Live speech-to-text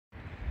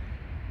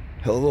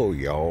Hello,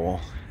 y'all.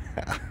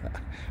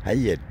 How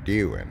you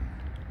doing?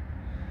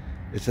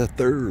 It's a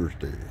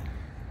Thursday.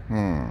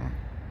 How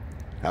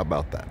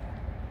about that?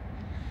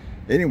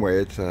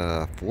 Anyway, it's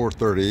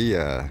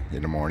 4:30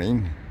 in the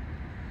morning.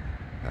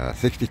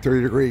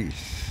 63 degrees.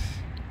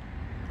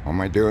 What am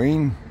I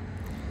doing?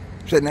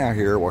 Sitting out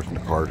here watching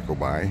the cars go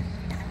by.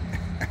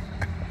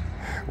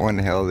 What in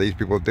the hell are these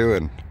people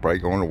doing? Probably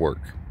going to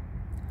work.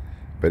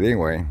 But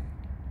anyway,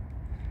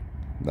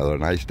 another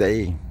nice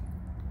day.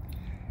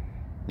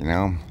 You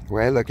know, the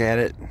way I look at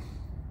it,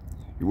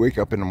 you wake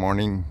up in the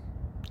morning,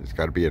 it's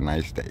got to be a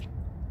nice day.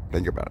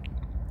 Think about it.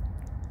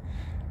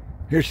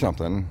 Here's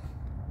something.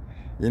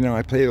 You know,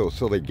 I play those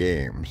silly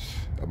games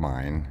of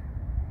mine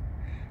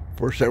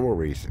for several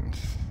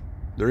reasons.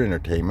 They're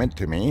entertainment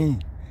to me.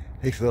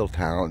 Takes a little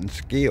talent and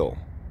skill.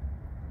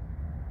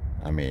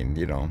 I mean,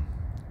 you know,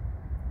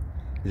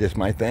 it's just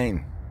my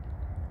thing.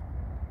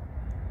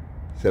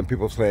 Some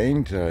people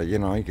think, you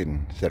know, you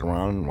can sit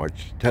around and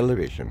watch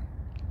television.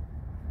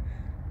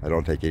 I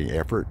don't take any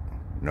effort,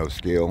 no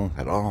skill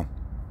at all.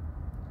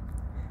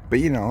 But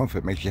you know, if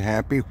it makes you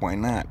happy, why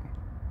not?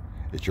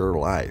 It's your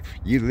life.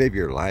 You live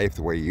your life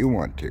the way you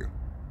want to.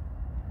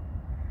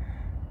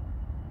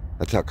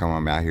 That's how come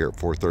I'm out here at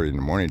 4:30 in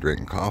the morning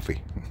drinking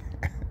coffee.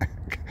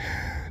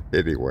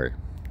 Anyway,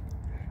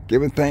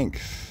 giving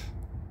thanks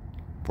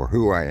for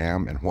who I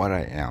am and what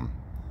I am.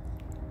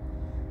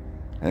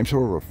 I'm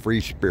sort of a free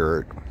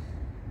spirit.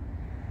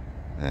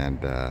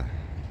 And,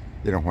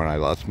 you know, when I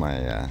lost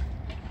my...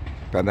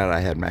 found out I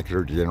had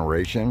macular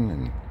degeneration,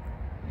 and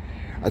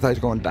I thought I was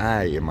going to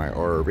die in my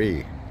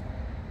RV.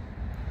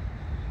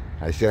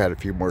 I still had a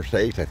few more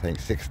states, I think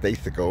 6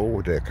 states to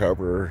go to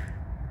cover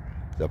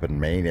up in the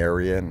Maine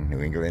area and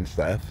New England and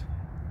stuff.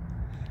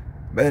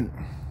 But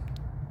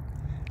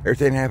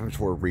everything happens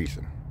for a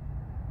reason.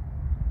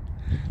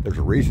 There's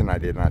a reason I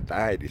did not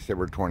die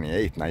December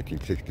 28th,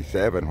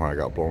 1967, when I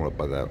got blown up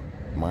by that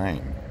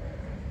mine.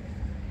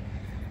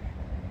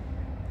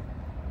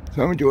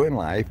 So I'm enjoying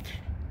life,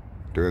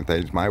 doing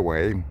things my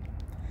way.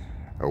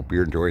 I hope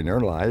you're enjoying your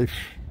life,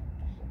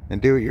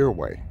 and do it your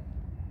way.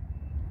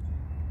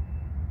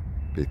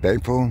 Be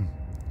thankful,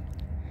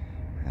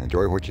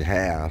 enjoy what you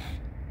have,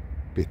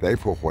 be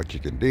thankful for what you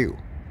can do.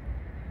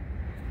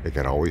 It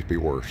can always be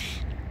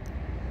worse.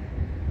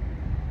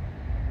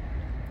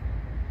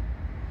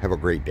 Have a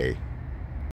great day.